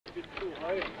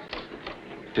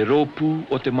Te Roopu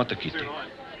o te Matakite,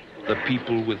 the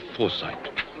people with foresight.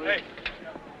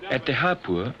 At Te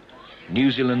Hapua,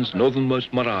 New Zealand's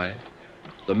northernmost marae,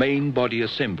 the main body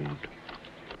assembled.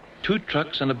 2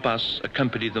 trucks and a bus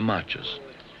accompanied the marchers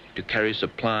to carry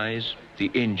supplies, the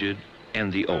injured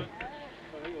and the old.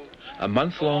 A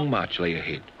month-long march lay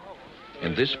ahead,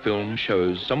 and this film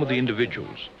shows some of the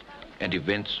individuals and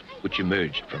events which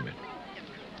emerged from it.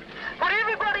 Would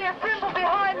everybody assemble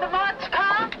behind the march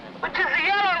car, which is the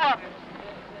yellow one?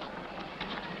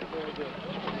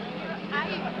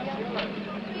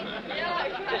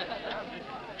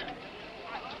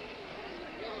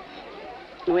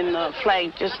 When the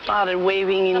flag just started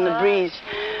waving in the breeze,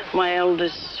 my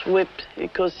eldest wept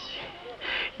because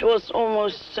it was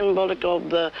almost symbolic of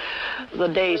the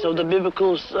days of the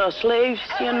biblical slaves,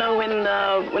 you know, when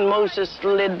Moses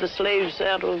led the slaves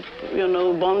out of, you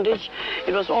know, bondage.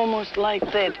 It was almost like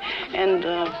that, and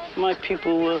my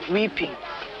people were weeping,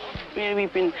 really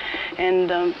weeping,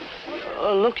 and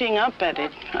looking up at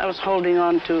it. I was holding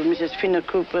on to Mrs. Whina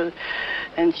Cooper,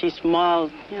 and she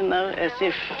smiled, you know, as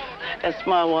if that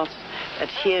smile was that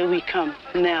here we come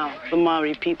now, the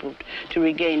Maori people, to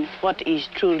regain what is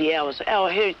truly ours, our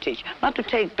heritage, not to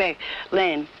take back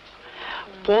land,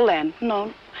 poor land,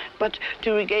 no, but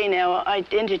to regain our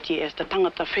identity as the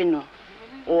tangata whenua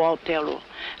o Aotearoa.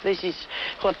 This is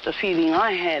what the feeling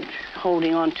I had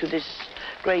holding on to this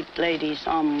great lady's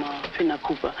arm, Whina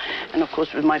Cooper, and of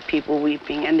course with my people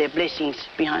weeping and their blessings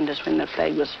behind us when the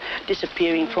flag was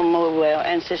disappearing from over our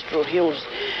ancestral hills.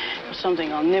 It was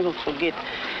something I'll never forget.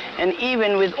 And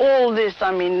even with all this,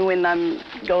 I mean, when I'm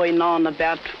going on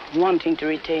about wanting to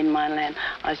retain my land,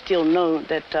 I still know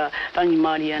that rangi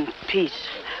Māori and peace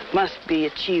must be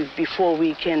achieved before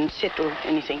we can settle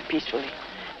anything peacefully.